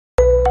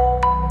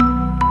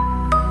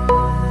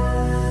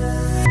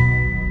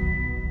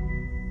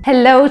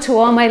Hello to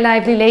all my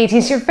lively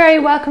ladies. You're very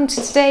welcome to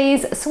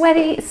today's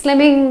sweaty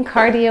slimming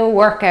cardio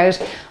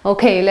workout.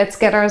 Okay, let's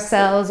get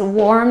ourselves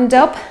warmed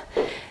up.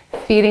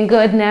 Feeling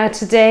good now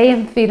today.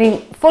 I'm feeling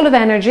full of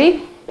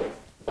energy.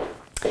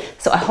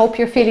 So I hope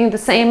you're feeling the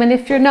same, and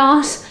if you're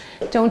not,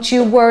 don't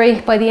you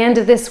worry. By the end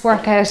of this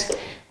workout,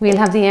 we'll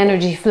have the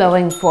energy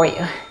flowing for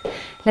you.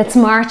 Let's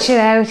march it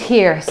out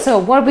here. So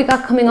what have we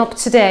got coming up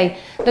today?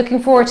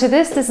 Looking forward to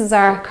this. This is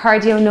our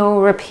cardio no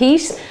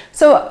repeat.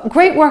 So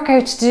great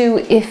workout to do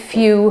if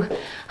you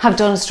have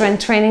done a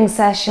strength training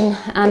session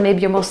and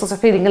maybe your muscles are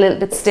feeling a little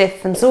bit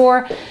stiff and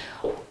sore,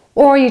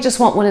 or you just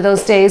want one of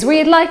those days where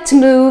you'd like to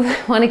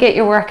move, want to get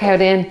your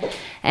workout in,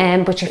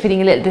 but you're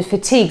feeling a little bit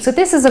fatigued. So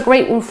this is a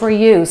great one for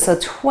you. So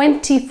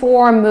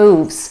 24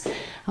 moves.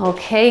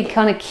 Okay,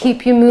 kind of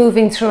keep you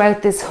moving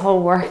throughout this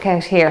whole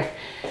workout here.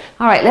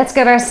 All right, let's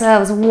get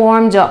ourselves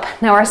warmed up.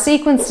 Now our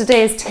sequence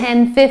today is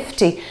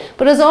 10-50,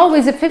 but as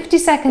always, if 50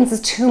 seconds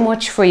is too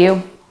much for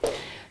you,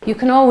 you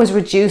can always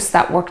reduce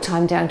that work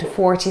time down to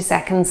 40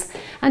 seconds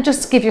and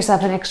just give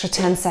yourself an extra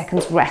 10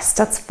 seconds rest.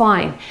 That's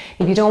fine.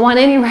 If you don't want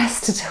any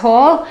rest at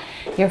all,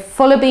 you're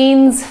full of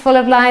beans, full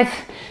of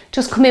life,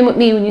 just come in with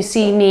me when you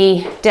see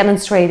me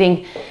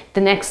demonstrating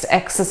the next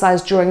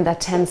exercise during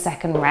that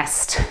 10-second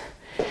rest.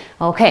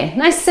 Okay,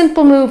 nice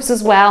simple moves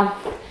as well.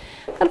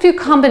 Got a few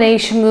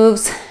combination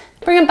moves.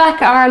 Bringing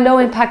back our low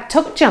impact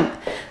tuck jump.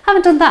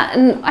 Haven't done that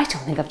in, I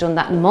don't think I've done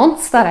that in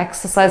months, that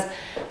exercise.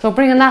 So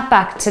bringing that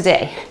back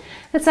today.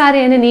 Let's add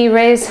in a knee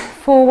raise,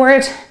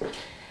 forward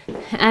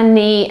and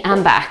knee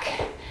and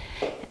back.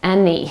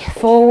 And knee,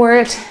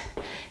 forward,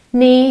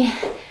 knee,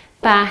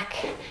 back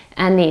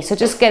and knee. So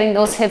just getting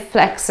those hip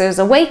flexors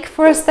awake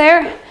for us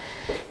there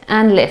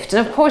and lift.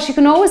 And of course you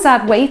can always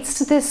add weights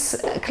to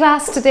this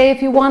class today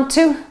if you want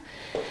to.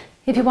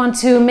 If you want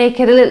to make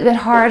it a little bit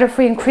harder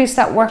for you, increase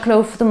that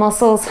workload for the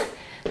muscles.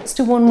 Let's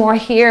do one more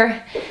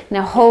here.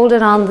 Now hold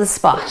it on the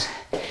spot.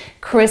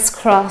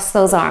 Crisscross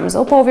those arms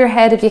up over your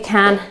head if you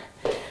can.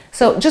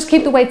 So just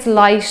keep the weights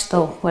light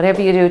though,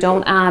 whatever you do.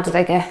 Don't add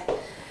like a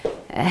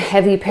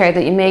heavy pair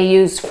that you may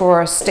use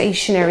for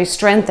stationary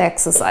strength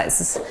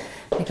exercises,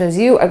 because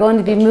you are going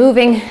to be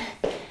moving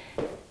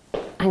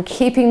and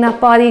keeping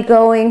that body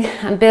going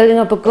and building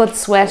up a good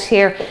sweat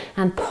here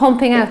and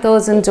pumping out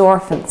those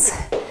endorphins.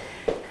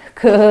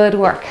 Good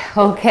work.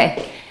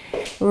 Okay,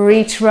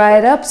 reach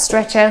right up,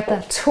 stretch out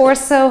that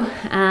torso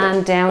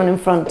and down in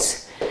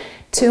front.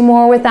 Two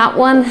more with that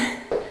one.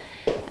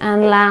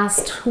 And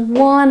last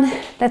one.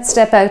 Let's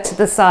step out to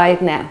the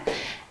side now.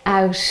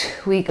 Out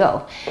we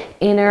go.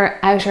 Inner,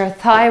 outer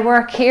thigh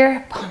work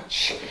here.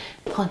 Punch,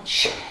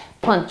 punch,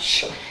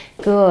 punch.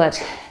 Good.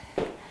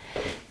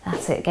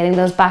 That's it, getting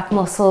those back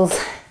muscles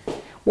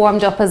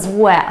warmed up as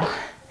well.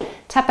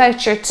 Tap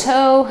out your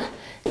toe.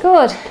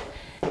 Good.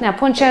 Now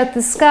punch out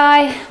the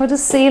sky or the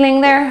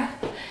ceiling there.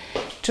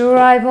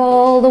 Drive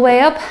all the way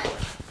up.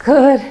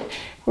 Good.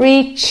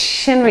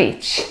 Reach and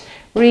reach.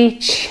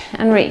 Reach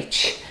and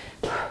reach.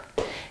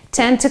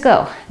 10 to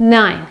go.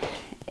 9,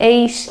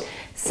 8,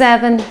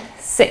 7,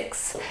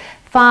 6,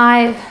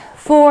 5,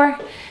 4,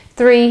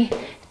 3,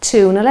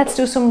 2. Now let's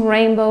do some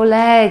rainbow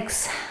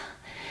legs.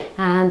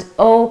 And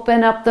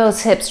open up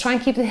those hips. Try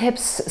and keep the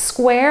hips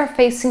square,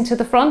 facing to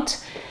the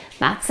front.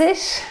 That's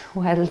it.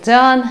 Well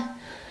done.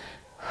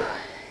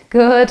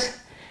 Good.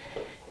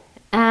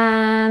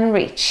 And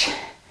reach.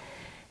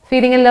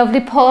 Feeling a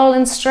lovely pull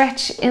and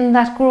stretch in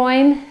that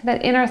groin,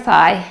 that inner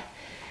thigh.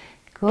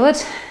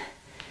 Good.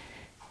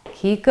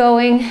 Keep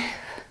going.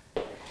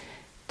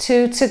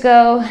 2 to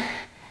go.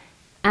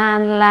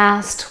 And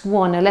last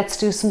one. Now let's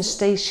do some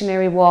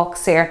stationary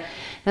walks here.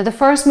 Now the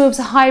first move is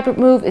a hybrid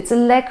move. It's a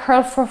leg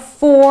curl for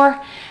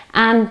 4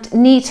 and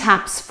knee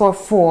taps for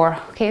 4.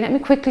 Okay, let me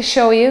quickly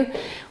show you.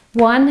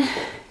 1,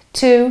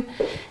 2,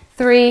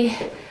 3,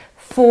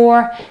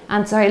 4,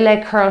 and sorry,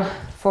 leg curl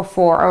for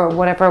 4, or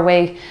whatever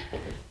way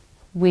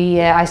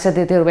I said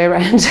the other way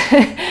around.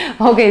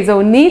 Okay,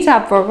 so knee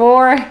tap for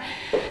 4.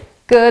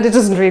 Good, it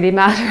doesn't really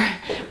matter.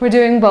 We're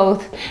doing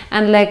both.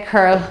 And leg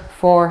curl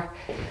for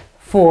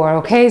 4.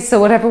 Okay, so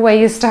whatever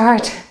way you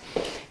start,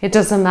 it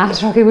doesn't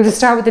matter. Okay, we'll just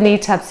start with the knee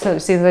taps. So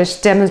see, I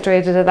just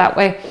demonstrated it that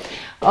way.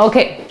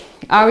 Okay,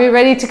 are we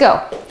ready to go?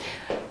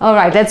 All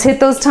right, let's hit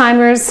those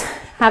timers.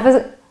 Have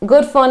a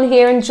good fun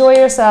here. Enjoy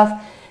yourself.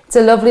 It's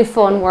a lovely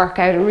fun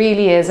workout, it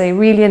really is. I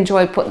really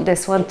enjoyed putting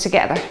this one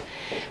together.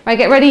 Right,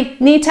 get ready,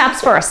 knee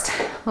taps first.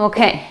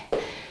 Okay.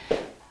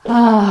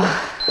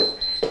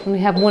 We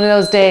have one of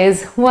those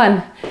days.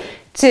 1,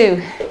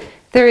 2,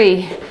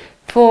 3,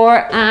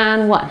 4,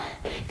 and 1.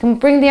 You can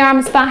bring the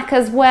arms back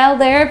as well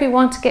there if you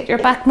want to get your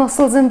back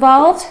muscles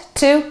involved.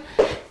 2,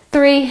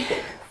 3,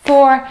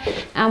 4,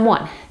 and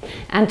 1,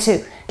 and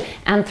 2,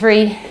 and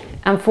 3,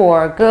 and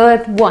 4.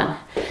 Good. 1,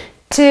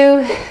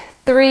 2,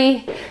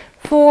 3,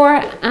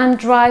 4, and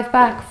drive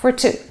back for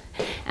 2,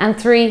 and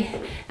 3,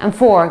 and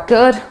 4.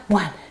 Good.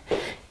 1,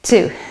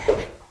 2,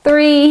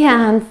 3,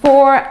 and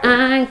 4,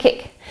 and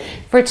kick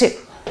for 2,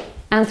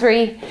 and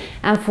 3,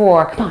 and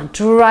 4. Come on,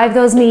 drive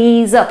those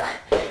knees up.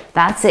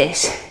 That's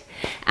it.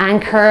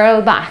 And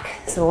curl back.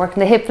 So working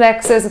the hip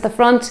flexors at the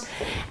front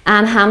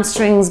and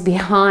hamstrings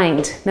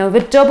behind. Now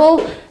with a double,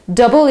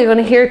 you're going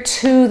to hear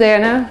 2 there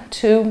now.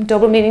 2,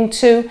 double meaning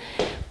 2.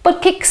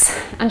 Butt kicks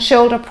and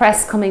shoulder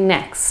press coming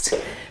next.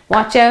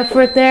 Watch out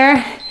for it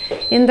there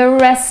in the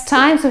rest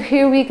time. So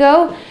here we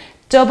go.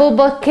 Double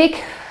butt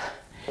kick.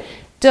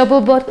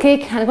 Double butt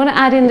kick. I'm going to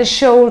add in the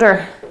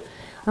shoulder.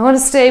 I want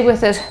to stay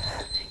with it.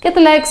 Get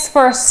the legs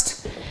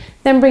first,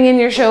 then bring in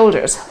your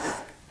shoulders.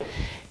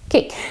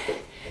 Kick,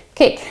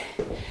 kick,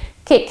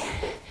 kick,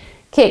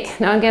 kick.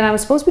 Now again, I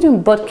was supposed to be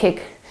doing butt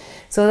kick,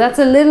 so that's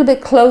a little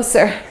bit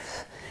closer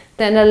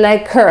than a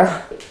leg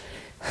curl.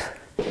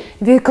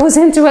 If it goes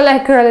into a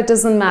leg curl, it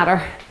doesn't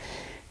matter.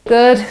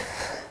 Good.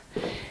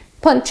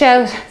 Punch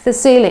out the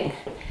ceiling.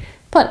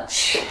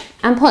 Punch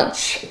and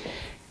punch.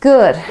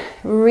 Good.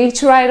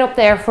 Reach right up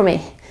there for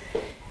me.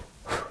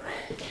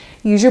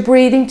 Use your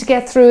breathing to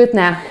get through it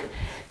now.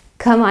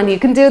 Come on, you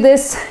can do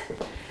this.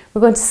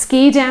 We're going to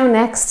ski down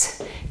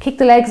next. Kick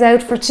the legs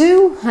out for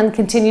 2 and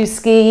continue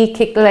ski.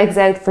 Kick the legs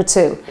out for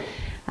 2.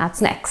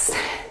 That's next.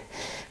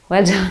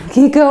 Well done.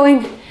 Keep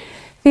going.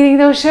 Feeling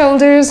those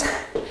shoulders.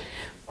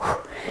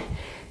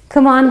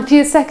 Come on, a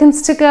few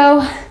seconds to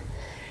go.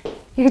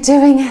 You're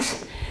doing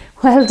it.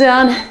 Well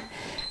done.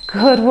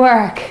 Good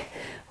work.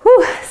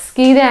 Whew.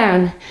 Ski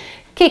down.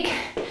 Kick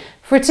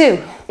for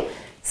 2.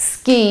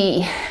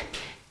 Ski.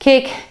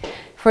 Kick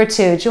for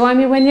 2. Join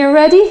me when you're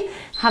ready.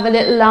 Have a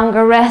little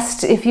longer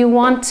rest if you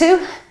want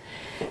to.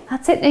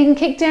 That's it. You can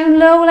kick down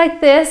low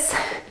like this.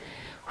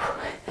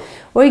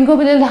 Or you can go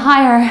a little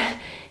higher.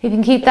 You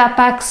can keep that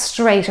back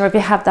straight, or if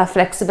you have that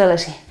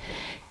flexibility.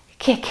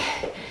 Kick,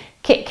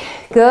 kick.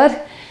 Good.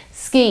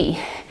 Ski,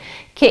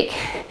 kick,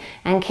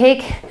 and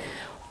kick.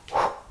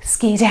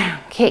 Ski down,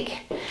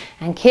 kick,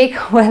 and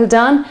kick. Well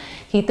done.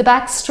 Keep the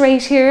back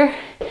straight here.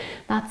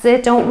 That's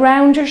it. Don't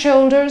round your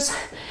shoulders.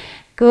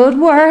 Good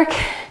work.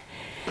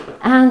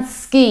 And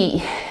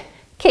ski,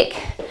 kick,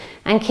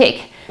 and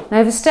kick. Now I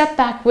have a step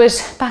backward.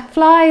 Back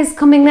flies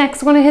coming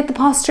next. We're going to hit the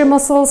posture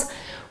muscles.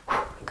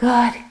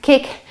 Good.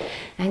 Kick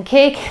and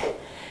kick.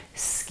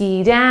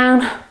 Ski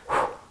down.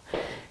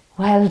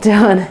 Well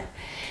done.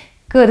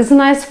 Good. It's a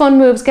nice fun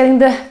moves. Getting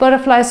the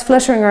butterflies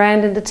fluttering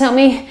around in the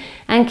tummy.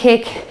 And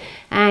kick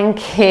and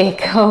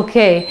kick.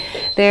 Okay.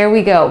 There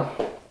we go.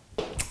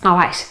 All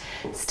right.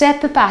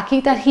 Step it back.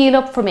 Keep that heel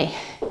up for me.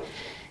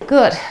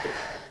 Good.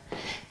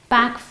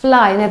 Back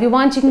fly. Now if you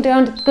want, you can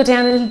go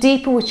down a little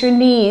deeper with your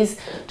knees.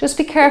 Just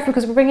be careful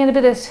because we're bringing a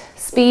bit of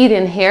speed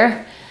in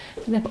here.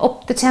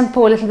 Up the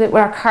tempo a little bit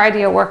with our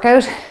cardio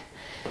workout.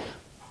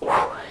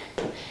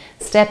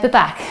 Step it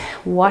back.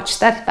 Watch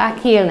that back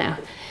heel now.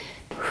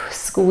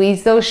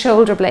 Squeeze those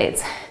shoulder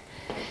blades.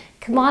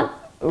 Come on.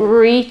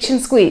 Reach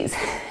and squeeze.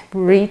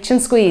 Reach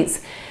and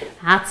squeeze.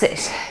 That's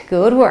it.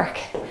 Good work.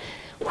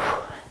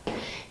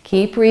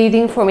 Keep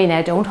breathing for me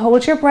now. Don't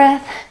hold your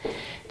breath.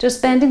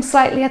 Just bending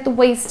slightly at the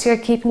waist here,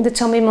 keeping the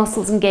tummy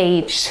muscles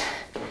engaged.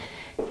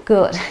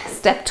 Good.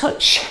 Step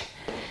touch.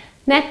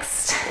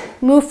 Next,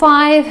 move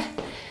 5.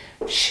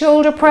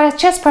 Shoulder press,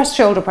 chest press,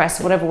 shoulder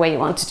press, whatever way you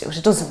want to do it.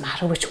 It doesn't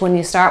matter which one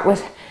you start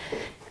with.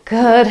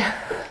 Good.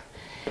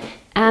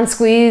 And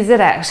squeeze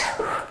it out.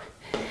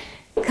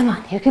 Come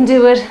on, you can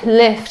do it.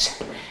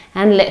 Lift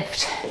and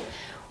lift.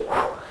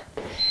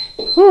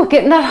 Ooh,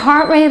 getting that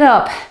heart rate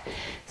up.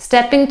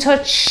 Stepping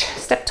touch,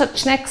 step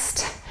touch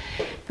next.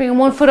 Bring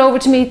one foot over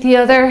to meet the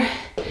other.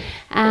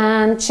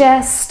 And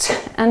chest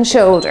and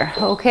shoulder,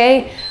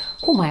 okay?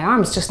 Oh, my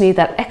arms just need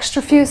that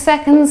extra few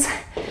seconds.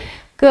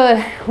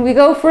 Good, we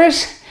go for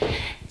it.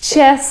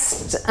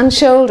 Chest and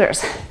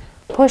shoulders.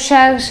 Push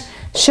out,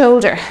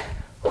 shoulder,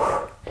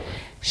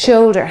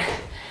 shoulder.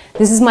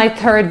 This is my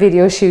 3rd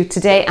video shoot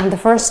today and the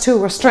first 2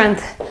 were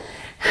strength.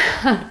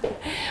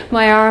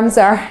 My arms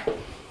are,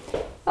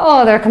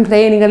 oh, they're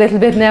complaining a little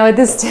bit now at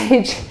this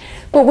stage,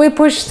 but we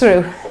push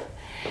through.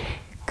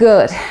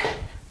 Good,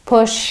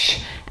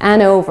 push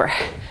and over,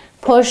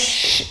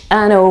 push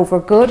and over.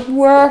 Good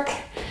work,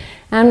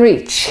 and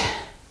reach,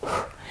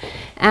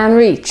 and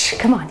reach.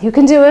 Come on, you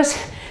can do it.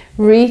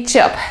 Reach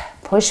up,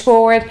 push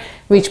forward,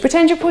 reach.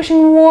 Pretend you're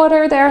pushing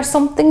water there,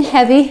 something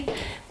heavy.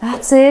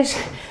 That's it.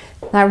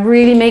 That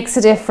really makes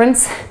a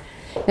difference.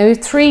 Now we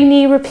have 3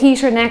 knee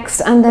repeater next,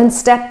 and then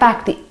step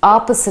back the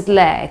opposite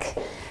leg.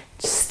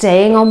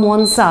 Staying on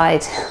one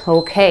side.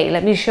 Okay,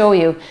 let me show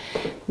you.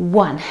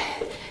 1,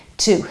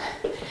 2,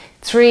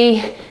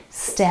 3,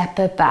 step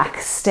it back.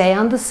 Stay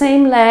on the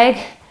same leg.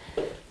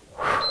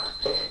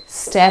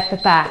 Step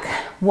it back.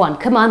 1,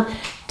 come on.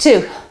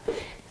 2,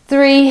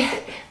 3,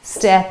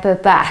 step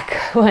it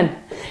back. 1,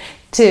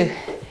 2,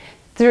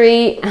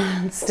 3,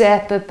 and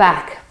step it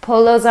back.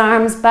 Pull those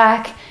arms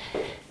back.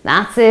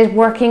 That's it,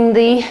 working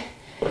the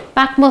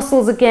back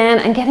muscles again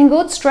and getting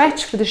good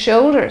stretch for the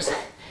shoulders.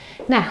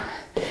 Now,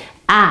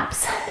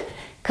 abs.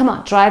 Come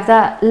on, drive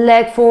that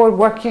leg forward,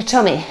 work your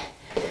tummy.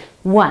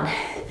 1,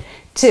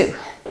 2,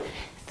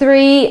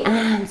 3,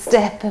 and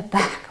step it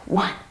back.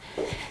 1,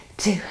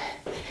 2,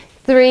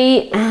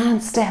 3,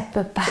 and step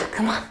it back.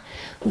 Come on.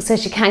 Who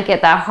says you can't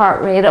get that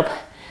heart rate up?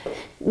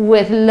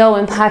 with low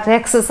impact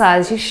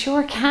exercise? You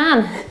sure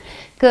can.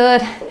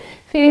 Good.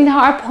 Feeling the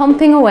heart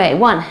pumping away.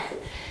 1,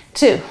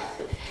 2,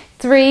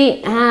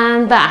 3,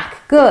 and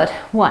back. Good.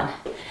 1,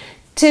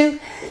 2,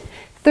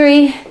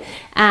 3,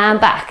 and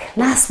back.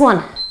 Last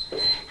one.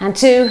 And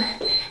 2,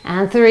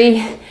 and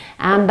 3,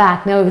 and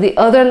back. Now we have the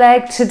other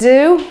leg to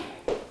do.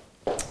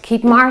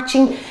 Keep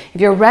marching.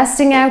 If you're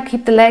resting out,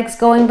 keep the legs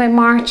going by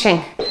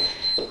marching.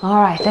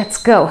 All right,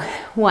 let's go.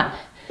 1,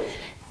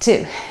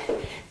 2,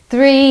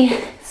 3,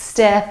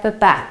 step it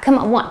back. Come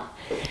on, 1,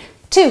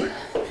 2,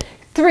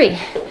 3,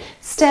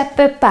 step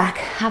it back.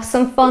 Have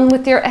some fun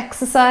with your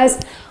exercise.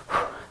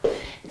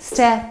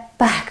 Step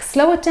back.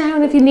 Slow it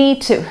down if you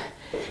need to.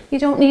 You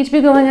don't need to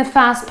be going at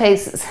fast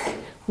paces.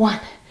 1,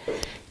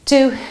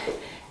 2,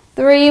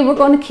 3. We're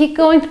going to keep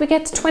going till we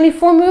get to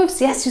 24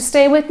 moves. Yes, you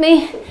stay with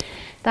me.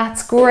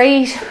 That's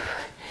great.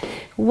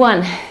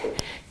 1,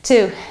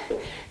 2,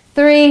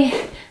 3.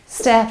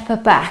 Step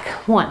it back.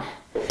 1,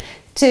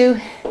 2,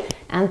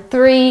 and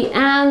 3,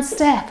 and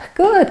step.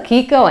 Good.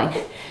 Keep going.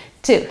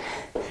 2,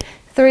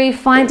 3.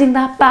 Finding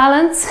that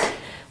balance.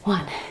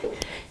 1,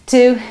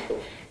 2,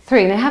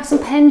 3. Now have some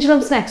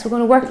pendulums next. We're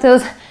going to work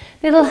those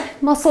little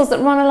muscles that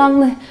run along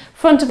the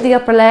front of the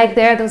upper leg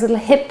there. Those little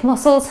hip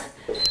muscles.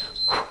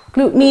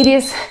 Glute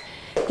medius,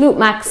 glute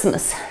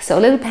maximus. So a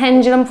little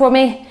pendulum for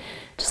me.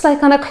 Just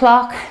like on a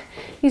clock.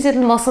 These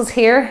little muscles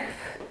here.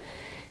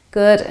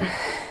 Good.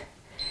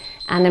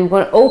 And then we're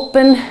going to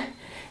open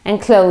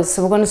and close.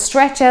 So we're going to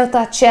stretch out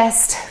that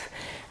chest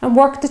and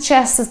work the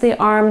chest as the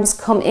arms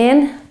come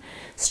in.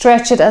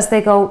 Stretch it as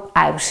they go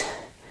out.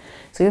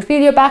 So you'll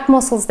feel your back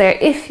muscles there.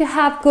 If you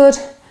have good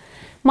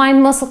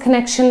mind-muscle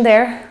connection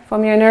there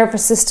from your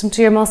nervous system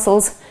to your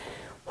muscles,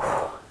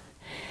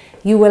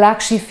 you will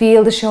actually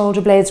feel the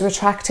shoulder blades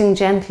retracting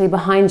gently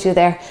behind you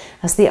there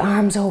as the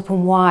arms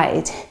open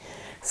wide.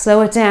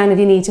 Slow it down if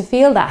you need to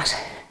feel that.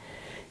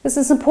 Because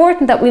it's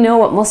important that we know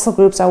what muscle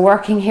groups are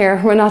working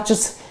here. We're not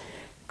just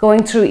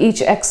going through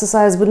each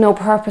exercise with no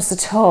purpose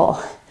at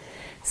all.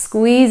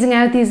 Squeezing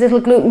out these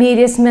little glute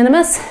medius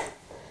minimus.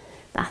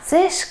 That's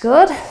it,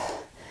 good.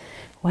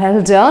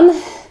 Well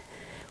done.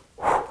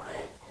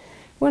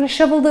 We're going to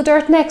shovel the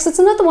dirt next. It's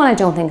another one I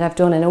don't think I've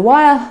done in a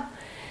while.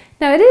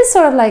 Now it is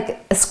sort of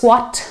like a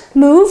squat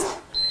move,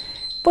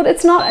 but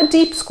it's not a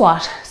deep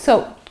squat.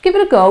 So give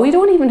it a go. You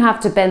don't even have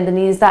to bend the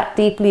knees that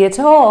deeply at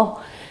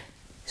all.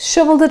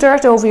 Shovel the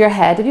dirt over your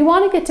head. If you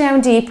want to get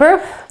down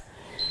deeper,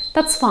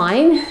 that's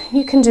fine.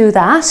 You can do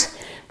that.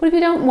 But if you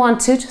don't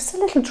want to, just a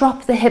little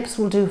drop of the hips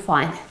will do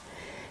fine.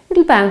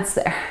 Little bounce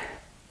there,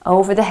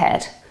 over the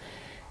head.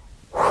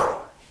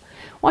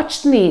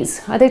 Watch the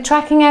knees. Are they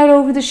tracking out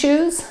over the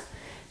shoes?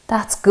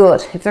 That's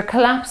good. If they're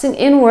collapsing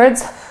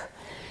inwards,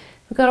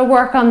 we've got to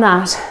work on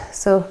that.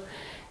 So,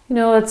 you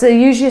know, it's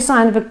usually a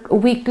sign of a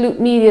weak glute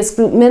medius,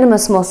 glute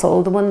minimus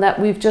muscle, the one that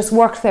we've just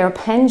worked there,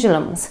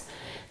 pendulums.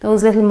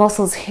 Those little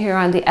muscles here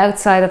on the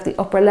outside of the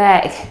upper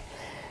leg.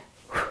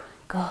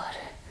 Good.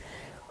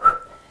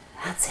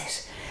 That's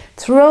it.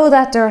 Throw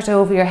that dirt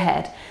over your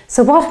head.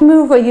 So what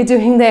move are you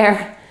doing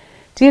there?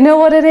 Do you know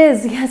what it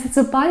is? Yes, it's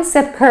a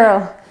bicep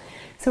curl.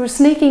 So we're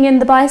sneaking in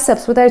the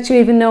biceps without you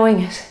even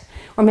knowing it.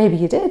 Or maybe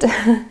you did.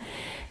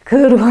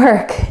 Good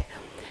work.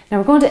 Now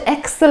we're going to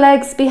X the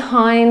legs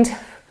behind.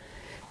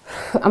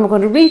 And we're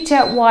going to reach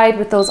out wide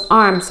with those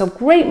arms. So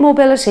great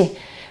mobility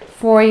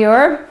for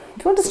your...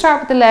 If you want to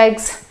start with the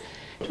legs,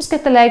 just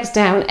get the legs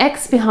down.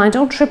 X behind.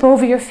 Don't trip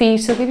over your feet.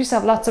 So give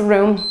yourself lots of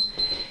room.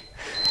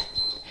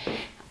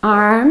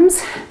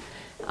 Arms.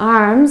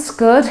 Arms.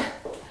 Good.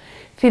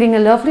 Feeling a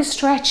lovely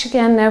stretch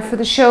again now for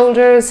the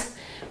shoulders.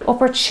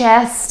 Upper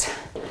chest.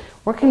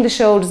 Working the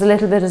shoulders a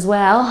little bit as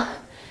well.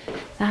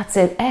 That's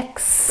it.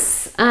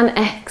 X and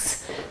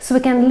X. So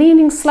again,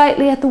 leaning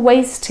slightly at the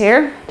waist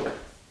here.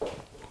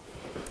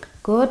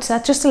 Good.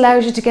 That just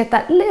allows you to get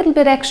that little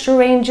bit extra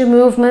range of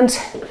movement.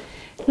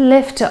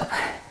 Lift up.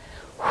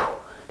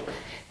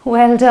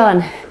 Well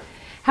done.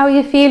 How are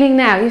you feeling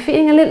now? You're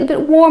feeling a little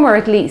bit warmer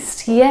at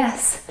least.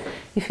 Yes.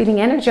 You're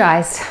feeling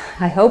energized.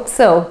 I hope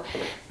so.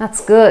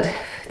 That's good.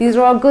 These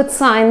are all good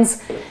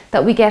signs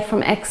that we get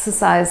from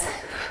exercise.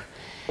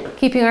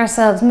 Keeping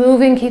ourselves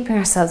moving, keeping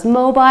ourselves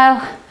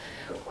mobile,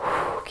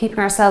 keeping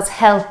ourselves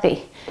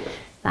healthy.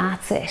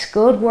 That's it.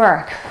 Good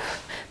work.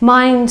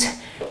 Mind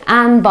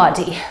and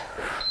body.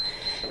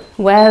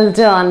 Well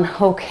done.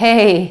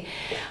 Okay.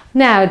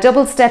 Now,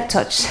 double step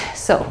touch.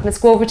 So let's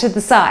go over to the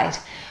side.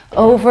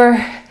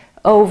 Over,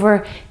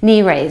 over,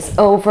 knee raise.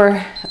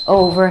 Over,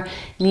 over,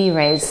 knee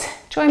raise.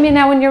 Join me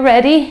now when you're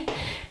ready.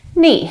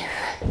 Knee.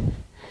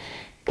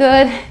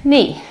 Good.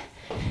 Knee.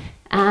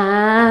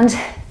 And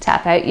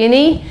tap out your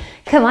knee.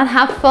 Come on,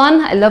 have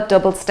fun. I love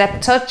double step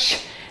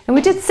touch. And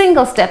we did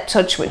single step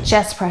touch with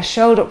chest press,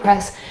 shoulder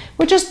press.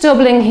 We're just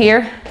doubling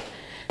here.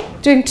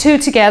 Doing two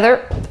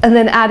together and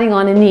then adding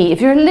on a knee.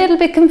 If you're a little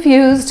bit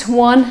confused,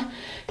 1,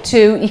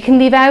 2, you can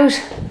leave out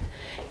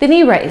the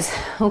knee raise,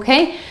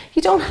 okay?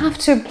 You don't have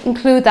to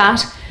include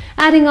that.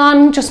 Adding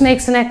on just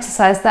makes an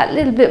exercise that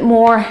little bit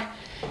more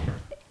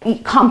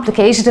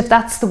complicated, if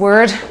that's the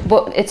word,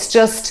 but it's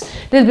just a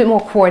little bit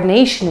more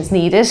coordination is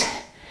needed.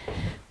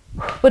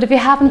 But if you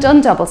haven't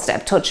done double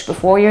step touch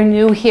before, you're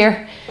new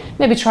here,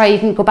 maybe try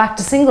even go back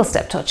to single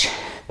step touch.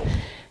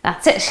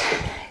 That's it.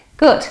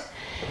 Good.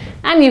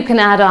 And you can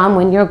add on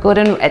when you're good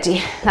and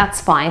ready.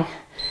 That's fine.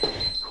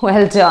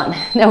 Well done.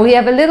 Now we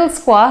have a little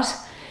squat.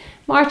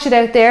 March it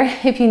out there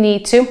if you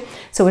need to.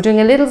 So we're doing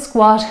a little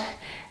squat,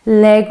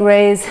 leg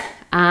raise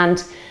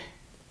and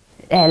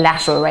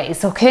lateral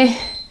raise, okay?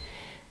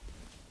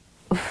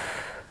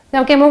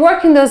 Now again, we're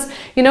working those,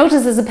 you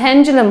notice there's a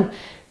pendulum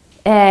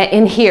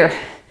in here.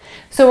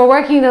 So we're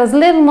working those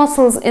little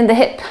muscles in the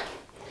hip.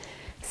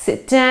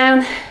 Sit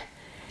down,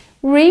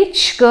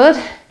 reach,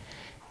 good.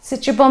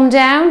 Sit your bum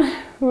down,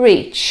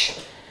 reach.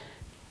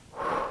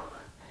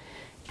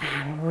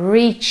 And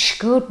reach,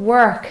 good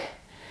work.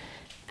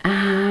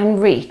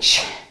 And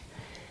reach.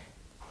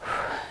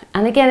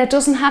 And again, it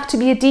doesn't have to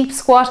be a deep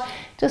squat,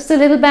 just a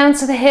little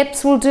bounce of the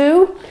hips will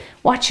do.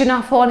 Watch you're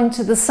not falling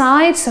to the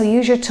side, so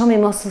use your tummy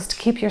muscles to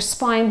keep your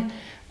spine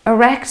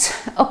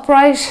erect,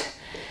 upright.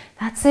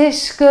 That's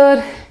it,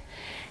 good.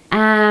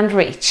 And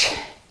reach.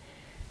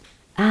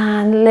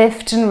 And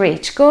lift and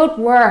reach, good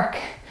work.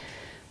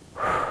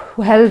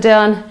 Well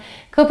done.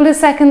 Couple of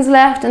seconds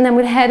left and then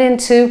we'll head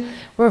into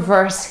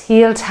reverse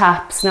heel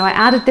taps. Now I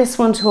added this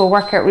one to a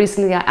workout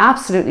recently, I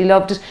absolutely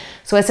loved it,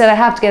 so I said I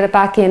have to get it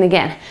back in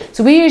again.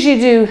 So we usually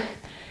do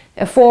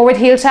a forward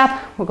heel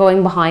tap, we're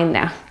going behind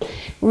now.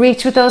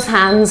 Reach with those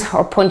hands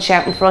or punch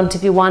out in front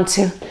if you want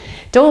to.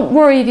 Don't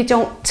worry if you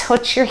don't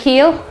touch your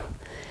heel,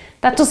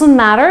 that doesn't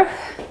matter.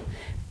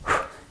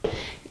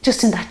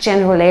 Just in that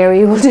general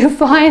area will do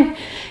fine.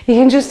 You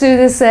can just do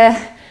this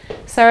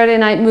Saturday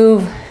night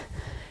move,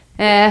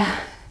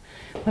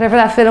 whatever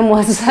that film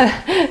was,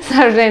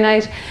 Saturday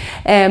Night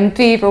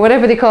Fever,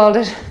 whatever they called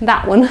it,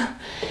 that one.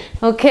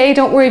 Okay,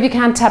 don't worry if you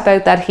can't tap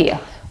out that heel.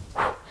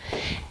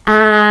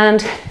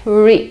 And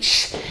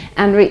reach,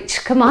 and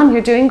reach. Come on,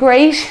 you're doing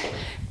great.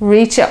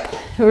 Reach up,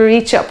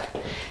 reach up.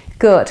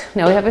 Good.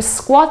 Now we have a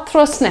squat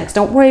thrust next.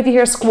 Don't worry if you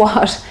hear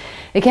squat.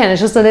 Again,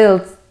 it's just a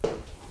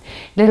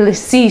little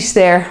seat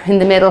there in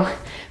the middle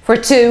for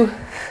two.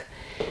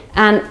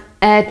 And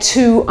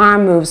 2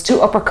 arm moves, 2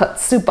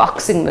 uppercuts, 2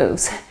 boxing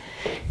moves.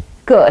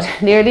 Good,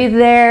 nearly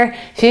there.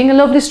 Feeling a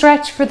lovely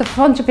stretch for the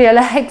front of your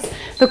legs,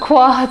 the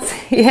quads,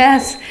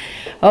 yes.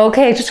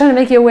 Okay, just trying to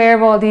make you aware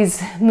of all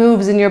these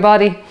moves in your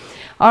body.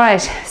 All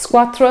right,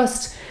 squat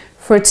thrust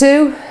for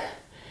 2,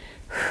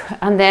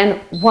 and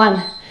then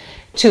 1,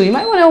 2. You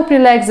might want to open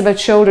your legs about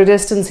shoulder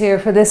distance here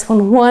for this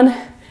one. 1,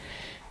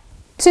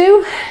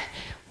 2,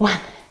 1,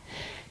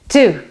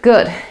 2,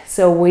 good.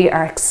 So we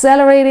are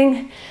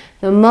accelerating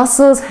the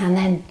muscles and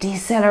then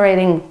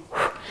decelerating.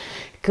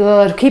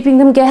 Good, keeping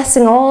them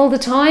guessing all the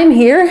time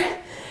here.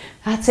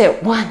 That's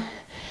it, 1,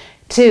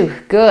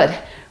 2, good.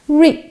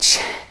 Reach,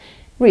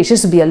 reach.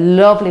 This would be a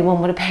lovely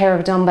one with a pair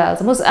of dumbbells.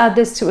 I must add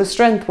this to a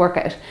strength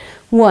workout.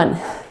 1,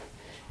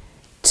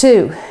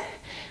 2,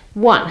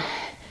 1,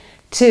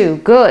 2,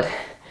 good.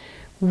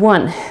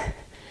 1,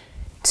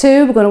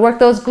 2, we're going to work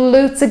those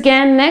glutes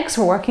again next.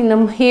 We're working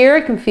them here,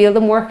 you can feel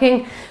them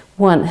working.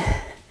 1,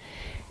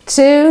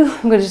 2,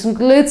 I'm going to do some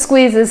glute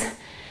squeezes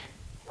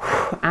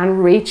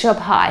and reach up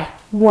high.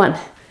 1,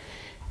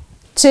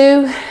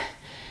 2,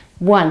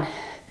 1,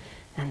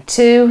 and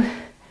 2,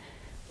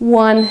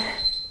 1,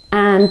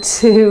 and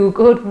 2.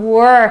 Good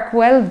work,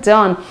 well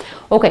done.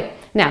 Okay,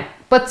 now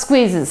butt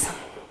squeezes.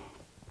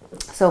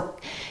 So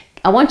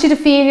I want you to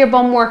feel your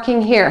bum working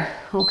here,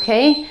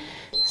 okay?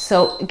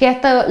 So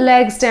get the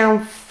legs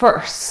down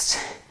first.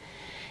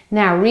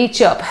 Now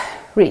reach up,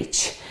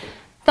 reach.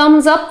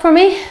 Thumbs up for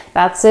me,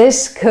 that's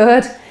it,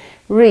 good.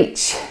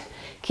 Reach.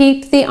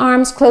 Keep the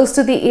arms close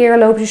to the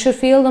earlobe. You should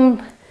feel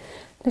them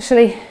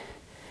literally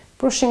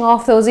brushing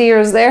off those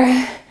ears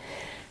there.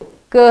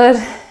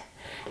 Good.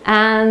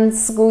 And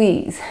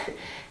squeeze.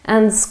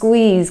 And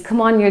squeeze. Come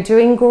on, you're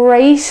doing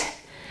great.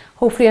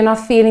 Hopefully you're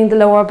not feeling the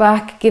lower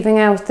back giving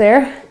out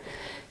there.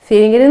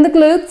 Feeling it in the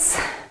glutes.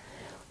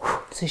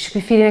 So you should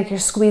be feeling like you're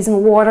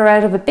squeezing water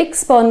out of a big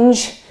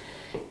sponge.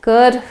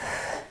 Good.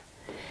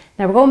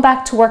 Now we're going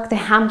back to work the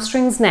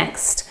hamstrings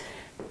next.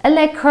 A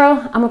leg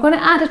curl, and we're going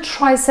to add a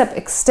tricep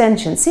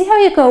extension. See how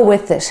you go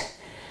with it.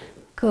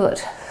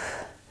 Good.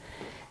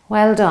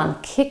 Well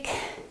done. Kick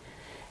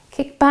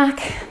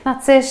back.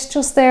 That's it.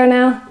 Just there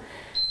now.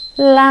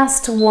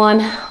 Last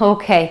one.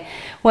 Okay.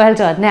 Well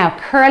done. Now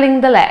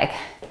curling the leg.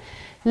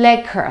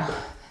 Leg curl.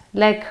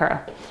 Leg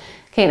curl.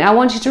 Okay, now I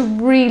want you to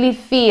really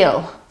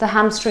feel the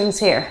hamstrings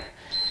here.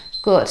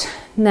 Good.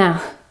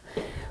 Now,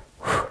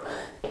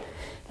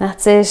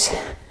 that's it.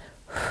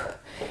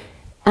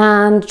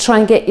 And try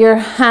and get your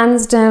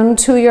hands down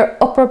to your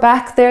upper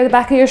back there, the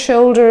back of your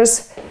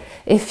shoulders,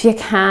 if you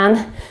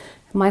can.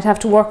 You might have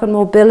to work on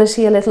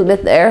mobility a little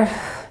bit there.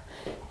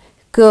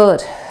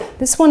 Good.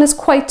 This one is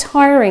quite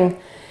tiring.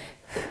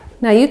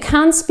 Now you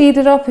can speed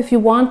it up if you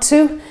want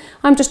to.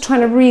 I'm just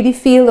trying to really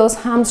feel those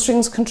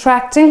hamstrings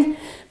contracting,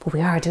 but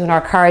we are doing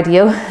our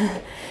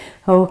cardio.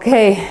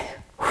 Okay.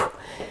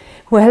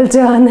 Well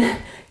done.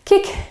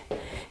 kick,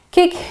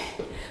 kick.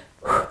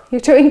 You're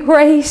doing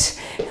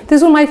great.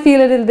 This one might feel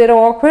a little bit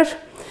awkward.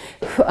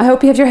 I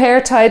hope you have your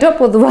hair tied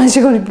up, otherwise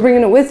you're going to be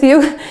bringing it with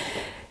you.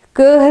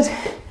 Good.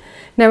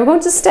 Now we're going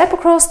to step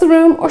across the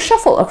room or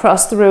shuffle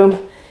across the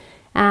room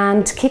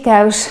and kick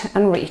out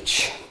and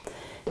reach.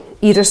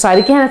 Either side.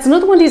 Again, it's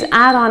another one of these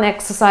add-on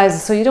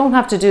exercises, so you don't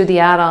have to do the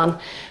add-on.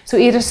 So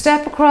either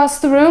step across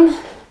the room,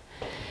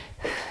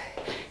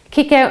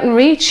 kick out and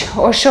reach,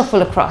 or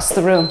shuffle across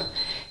the room,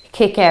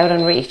 kick out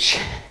and reach.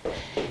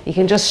 You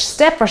can just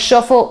step or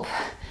shuffle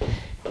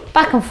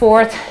back and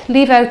forth,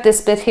 leave out this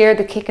bit here,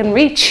 the kick and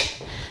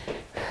reach.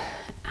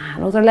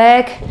 Another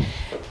leg.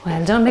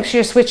 Well done. Make sure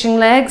you're switching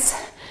legs.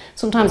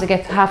 Sometimes I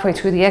get halfway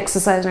through the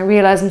exercise and I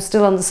realize I'm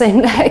still on the same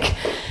leg.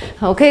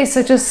 Okay,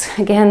 so just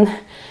again,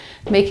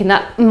 making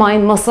that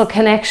mind-muscle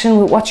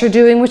connection with what you're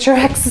doing with your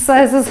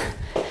exercises.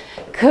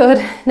 Good.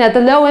 Now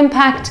the low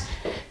impact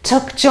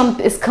tuck jump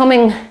is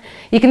coming.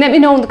 You can let me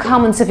know in the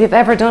comments if you've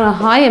ever done a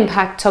high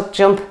impact tuck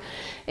jump.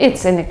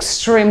 It's an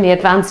extremely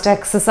advanced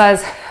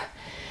exercise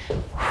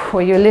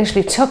where you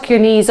literally tuck your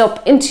knees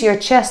up into your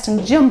chest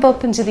and jump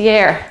up into the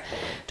air.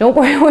 Don't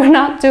worry, we're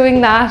not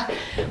doing that.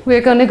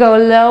 We're going to go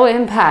low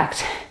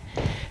impact.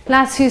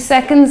 Last few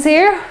seconds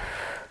here.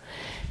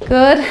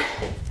 Good.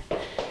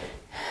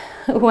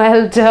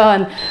 Well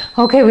done.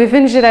 Okay, we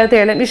finished it out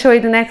there. Let me show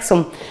you the next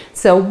one.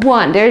 So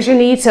one, there's your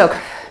knee tuck.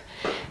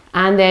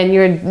 And then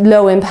your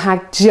low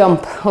impact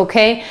jump,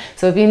 okay?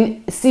 So if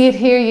you see it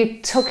here, you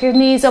tuck your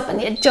knees up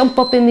and you jump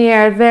up in the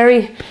air,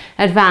 very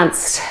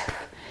advanced.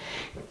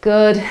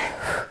 Good.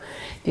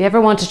 If you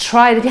ever want to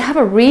try it, if you have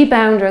a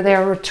rebounder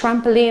there or a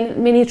trampoline,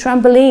 mini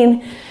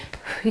trampoline,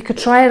 you could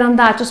try it on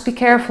that. Just be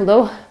careful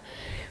though.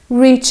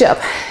 Reach up.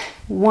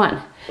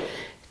 1,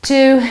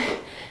 2,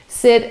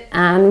 sit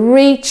and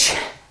reach.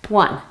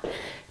 1,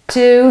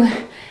 2,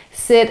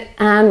 sit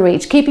and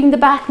reach. Keeping the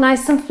back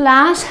nice and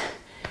flat.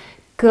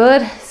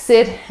 Good.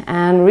 Sit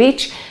and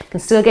reach. You can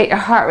still get your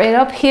heart rate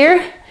up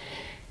here.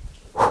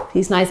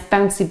 These nice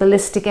bouncy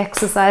ballistic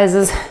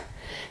exercises.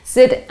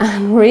 Sit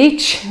and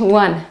reach.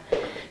 1,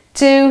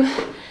 2,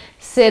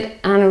 sit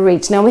and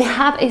reach. Now we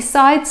have a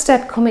side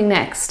step coming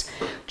next.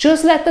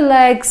 Just let the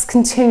legs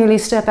continually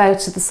step out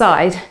to the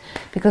side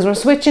because we're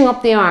switching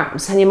up the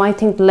arms, and you might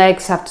think the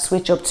legs have to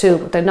switch up too,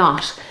 but they're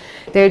not.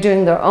 They're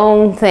doing their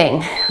own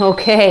thing.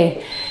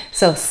 Okay,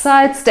 so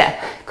side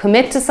step.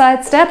 Commit to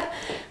side step.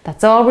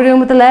 That's all we're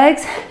doing with the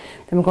legs.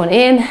 Then we're going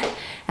in,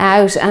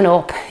 out and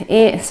up.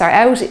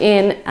 Out,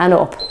 in and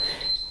up.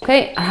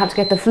 Okay, I have to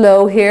get the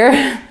flow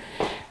here.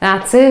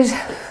 That's it.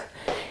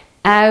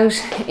 Out,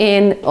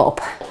 in, up.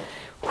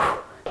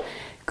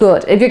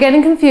 Good. If you're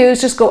getting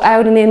confused, just go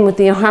out and in with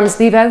the arms.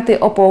 Leave out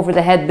the up over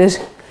the head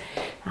bit.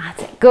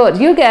 That's it. Good.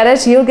 You'll get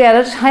it. You'll get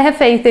it. I have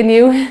faith in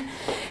you.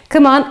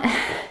 Come on.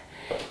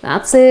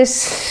 That's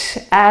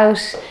it. Out,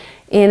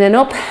 in and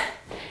up.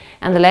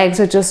 And the legs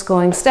are just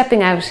going,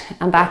 stepping out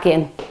and back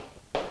in.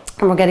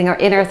 And we're getting our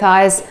inner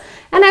thighs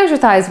and outer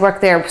thighs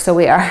work there. So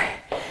we are.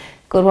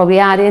 Good. While we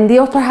add in the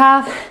upper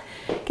half.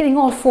 Getting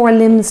all 4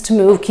 limbs to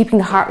move, keeping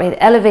the heart rate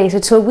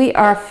elevated till we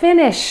are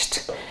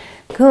finished.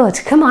 Good.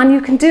 Come on,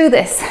 you can do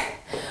this.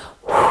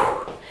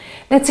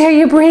 Let's hear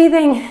you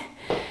breathing.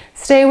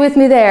 Stay with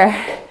me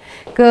there.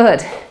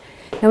 Good.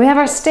 Now we have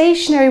our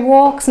stationary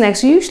walks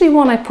next. Usually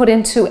one I put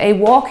into a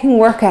walking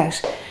workout.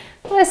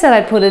 But I said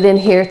I'd put it in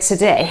here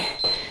today.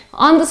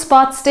 On the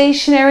spot,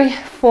 stationary,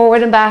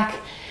 forward and back,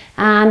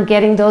 and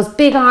getting those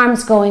big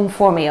arms going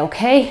for me,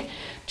 okay?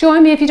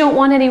 Join me if you don't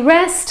want any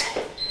rest.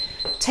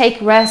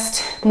 Take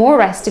rest, more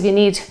rest if you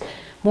need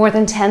more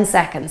than 10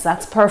 seconds.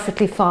 That's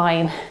perfectly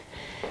fine.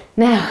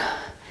 Now,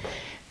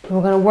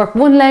 we're going to work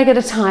one leg at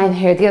a time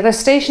here. The other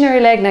stationary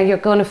leg now you're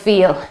going to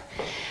feel.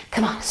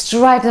 Come on, let's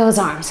drive those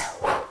arms.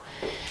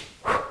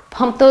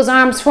 Pump those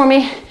arms for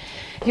me.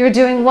 You're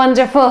doing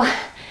wonderful.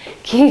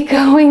 Keep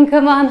going,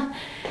 come on.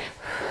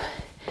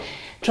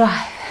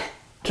 Drive,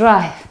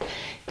 drive.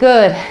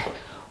 Good.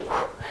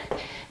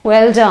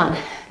 Well done.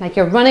 Like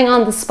you're running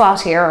on the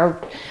spot here,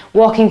 or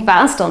walking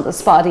fast on the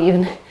spot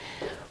even.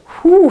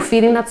 Whew,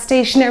 feeling that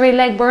stationary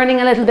leg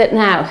burning a little bit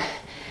now.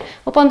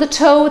 Up on the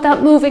toe with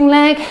that moving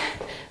leg.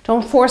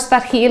 Don't force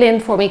that heel in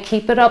for me,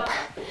 keep it up.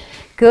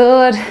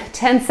 Good,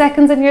 10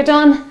 seconds and you're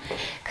done.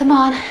 Come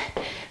on,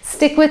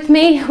 stick with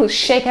me, we'll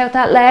shake out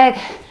that leg.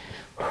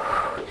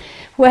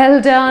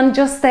 Well done,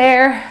 just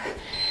there.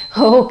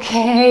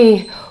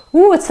 Okay,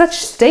 ooh, it's such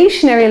a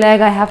stationary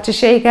leg I have to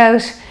shake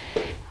out.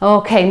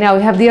 Okay, now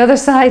we have the other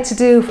side to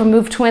do for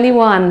move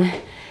 21.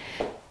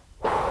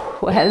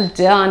 Well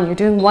done, you're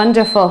doing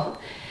wonderful.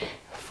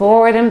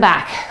 Forward and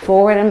back,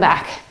 forward and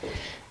back.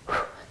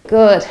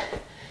 Good.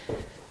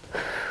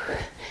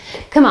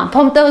 Come on,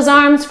 pump those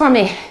arms for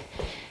me.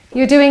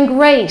 You're doing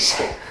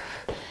great.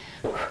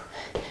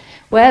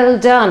 Well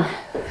done.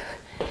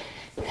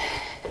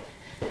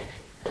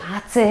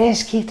 That's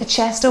it, keep the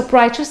chest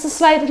upright, just a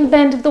slight little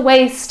bend of the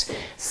waist.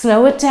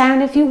 Slow it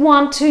down if you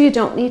want to, you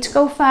don't need to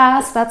go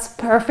fast, that's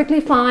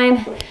perfectly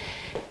fine.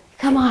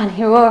 Come on,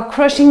 you're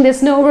crushing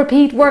this no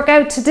repeat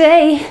workout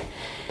today.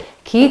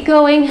 Keep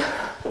going.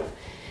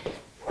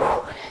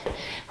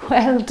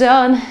 Well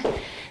done.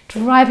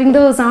 Driving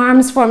those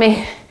arms for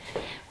me.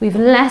 We've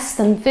less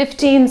than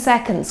 15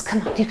 seconds.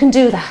 Come on, you can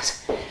do that.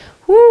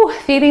 Woo,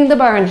 feeling the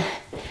burn.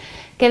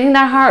 Getting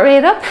that heart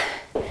rate up.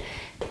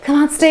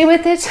 Come on, stay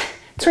with it.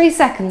 3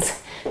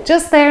 seconds.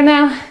 Just there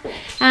now.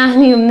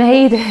 And you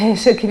made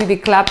it. I'll give you a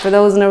big clap for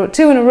those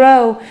 2 in a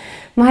row.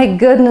 My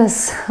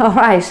goodness. All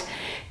right.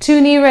 2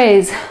 knee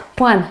raise.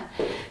 1,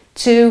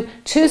 2,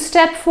 2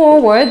 step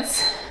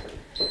forwards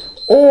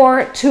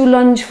or 2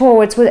 lunge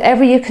forwards,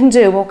 whatever you can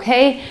do,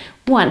 okay?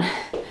 1,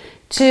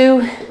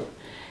 2,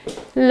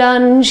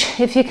 lunge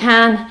if you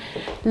can,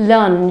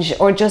 lunge,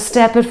 or just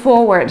step it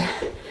forward.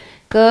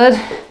 Good.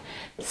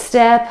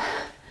 Step,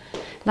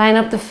 line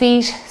up the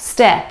feet,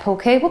 step,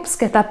 okay? Whoops,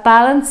 get that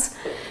balance.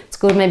 It's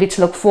good maybe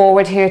to look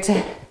forward here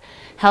to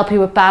help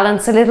you with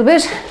balance a little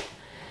bit.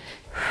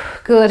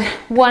 Good.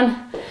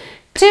 1,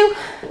 2,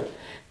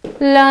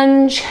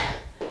 lunge,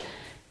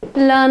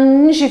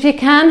 lunge if you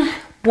can.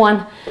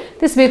 1.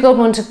 This would be a good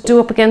one to do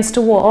up against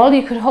a wall.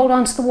 You could hold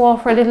on to the wall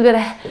for a little bit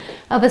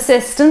of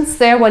assistance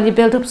there while you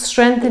build up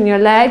strength in your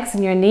legs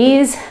and your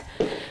knees.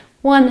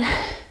 1,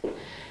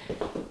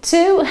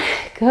 2,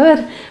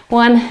 good.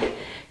 1,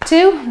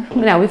 2.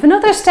 Now we have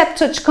another step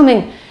touch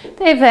coming.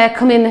 They've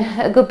come in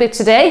a good bit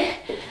today.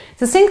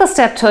 It's a single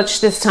step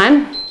touch this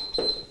time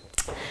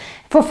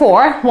for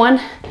 4.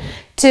 1,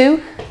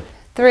 2,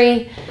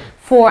 3,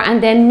 4,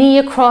 and then knee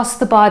across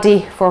the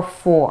body for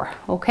 4,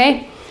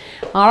 okay?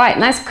 All right,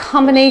 nice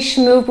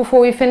combination move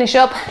before we finish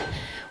up.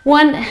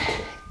 1,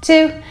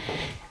 2,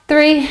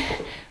 3,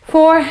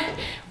 4.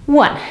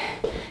 1,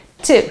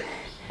 2,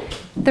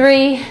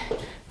 3,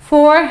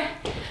 4.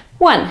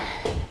 1,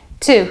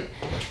 2,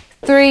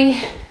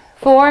 3,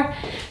 4,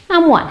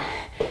 and 1.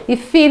 You're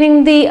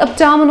feeling the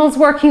abdominals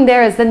working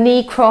there as the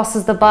knee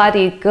crosses the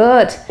body.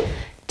 Good.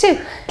 2,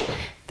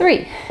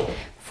 3,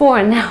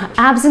 4. Now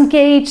abs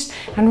engaged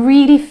and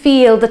really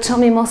feel the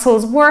tummy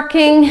muscles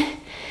working.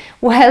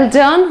 Well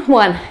done.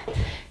 1,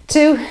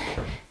 2,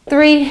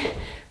 3,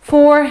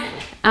 4,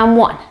 and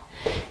 1,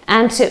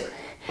 and 2,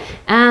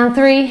 and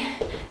 3,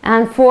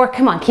 and 4.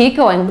 Come on, keep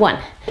going. 1,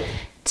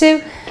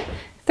 2,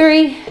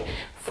 3,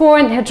 4,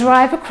 and now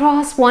drive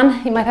across.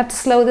 1, you might have to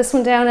slow this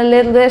one down a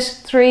little bit.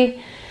 3,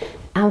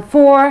 and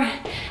 4,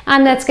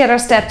 and let's get our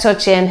step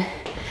touch in.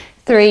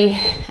 3,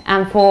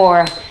 and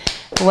 4.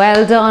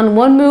 Well done.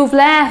 1 move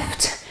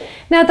left.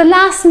 Now the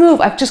last move,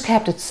 I've just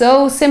kept it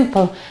so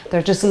simple.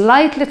 They're just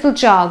light little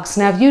jogs.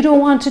 Now if you don't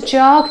want to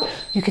jog,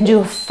 you can do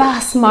a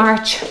fast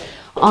march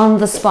on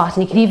the spot.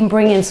 And you can even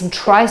bring in some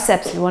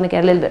triceps if you want to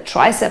get a little bit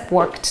tricep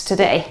worked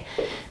today.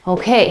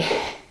 Okay,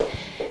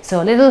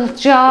 so a little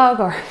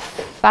jog or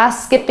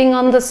fast skipping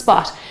on the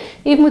spot.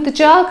 Even with the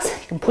jogs,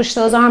 you can push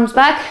those arms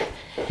back,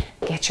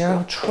 get your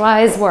old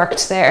tris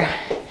worked there.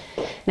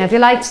 Now if you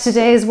liked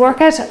today's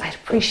workout, I'd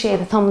appreciate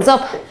a thumbs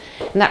up.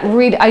 And that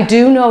really, I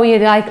do know you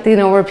like the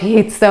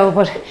repeats though,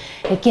 but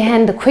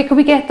again, the quicker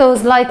we get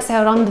those likes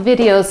out on the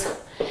videos,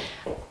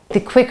 the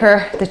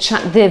quicker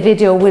the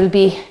video will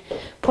be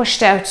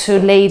pushed out to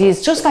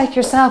ladies just like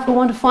yourself who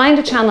want to find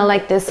a channel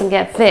like this and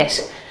get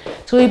fit.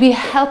 So we'll be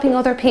helping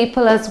other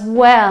people as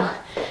well.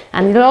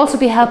 And it'll also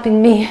be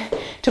helping me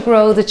to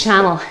grow the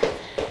channel.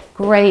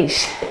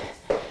 Great.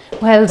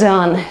 Well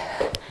done.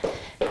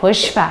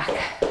 Push back,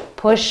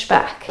 push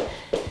back.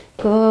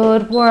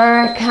 Good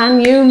work,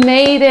 and you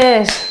made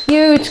it.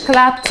 Huge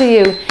clap to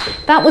you.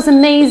 That was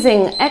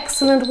amazing,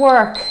 excellent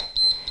work.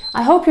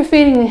 I hope you're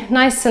feeling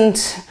nice and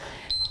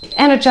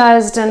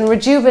energized and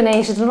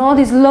rejuvenated and all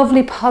these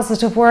lovely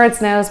positive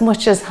words now as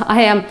much as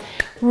I am.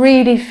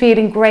 Really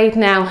feeling great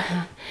now.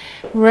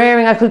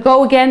 Raring, I could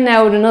go again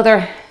now with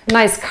another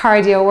nice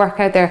cardio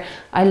workout there.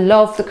 I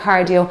love the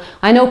cardio.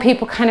 I know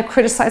people kind of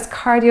criticize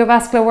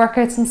cardiovascular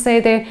workouts and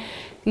say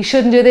you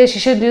shouldn't do this,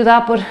 you shouldn't do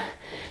that, but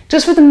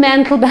just for the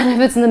mental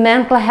benefits and the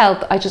mental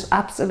health, I just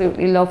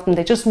absolutely love them.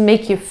 They just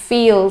make you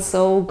feel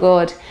so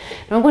good.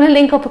 And I'm going to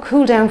link up a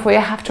cool down for you.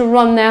 I have to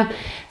run now.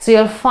 So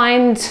you'll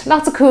find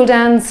lots of cool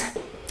downs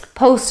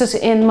posted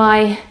in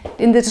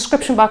the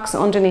description box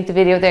underneath the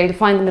video there. You'll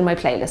find them in my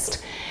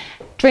playlist.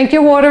 Drink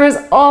your water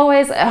as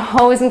always. I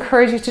always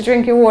encourage you to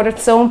drink your water.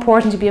 It's so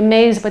important. You'd be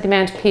amazed by the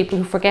amount of people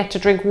who forget to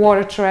drink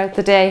water throughout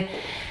the day.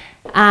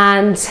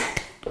 And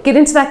get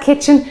into that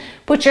kitchen.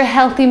 Put your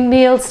healthy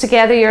meals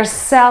together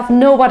yourself.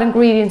 Know what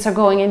ingredients are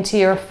going into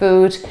your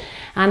food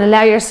and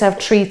allow yourself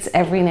treats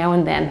every now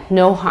and then.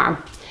 No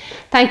harm.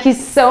 Thank you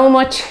so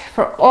much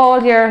for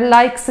all your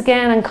likes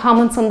again and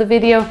comments on the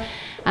video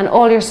and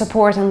all your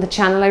support on the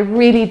channel. I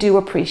really do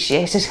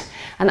appreciate it.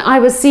 And I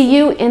will see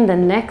you in the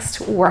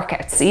next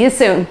workout. See you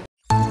soon.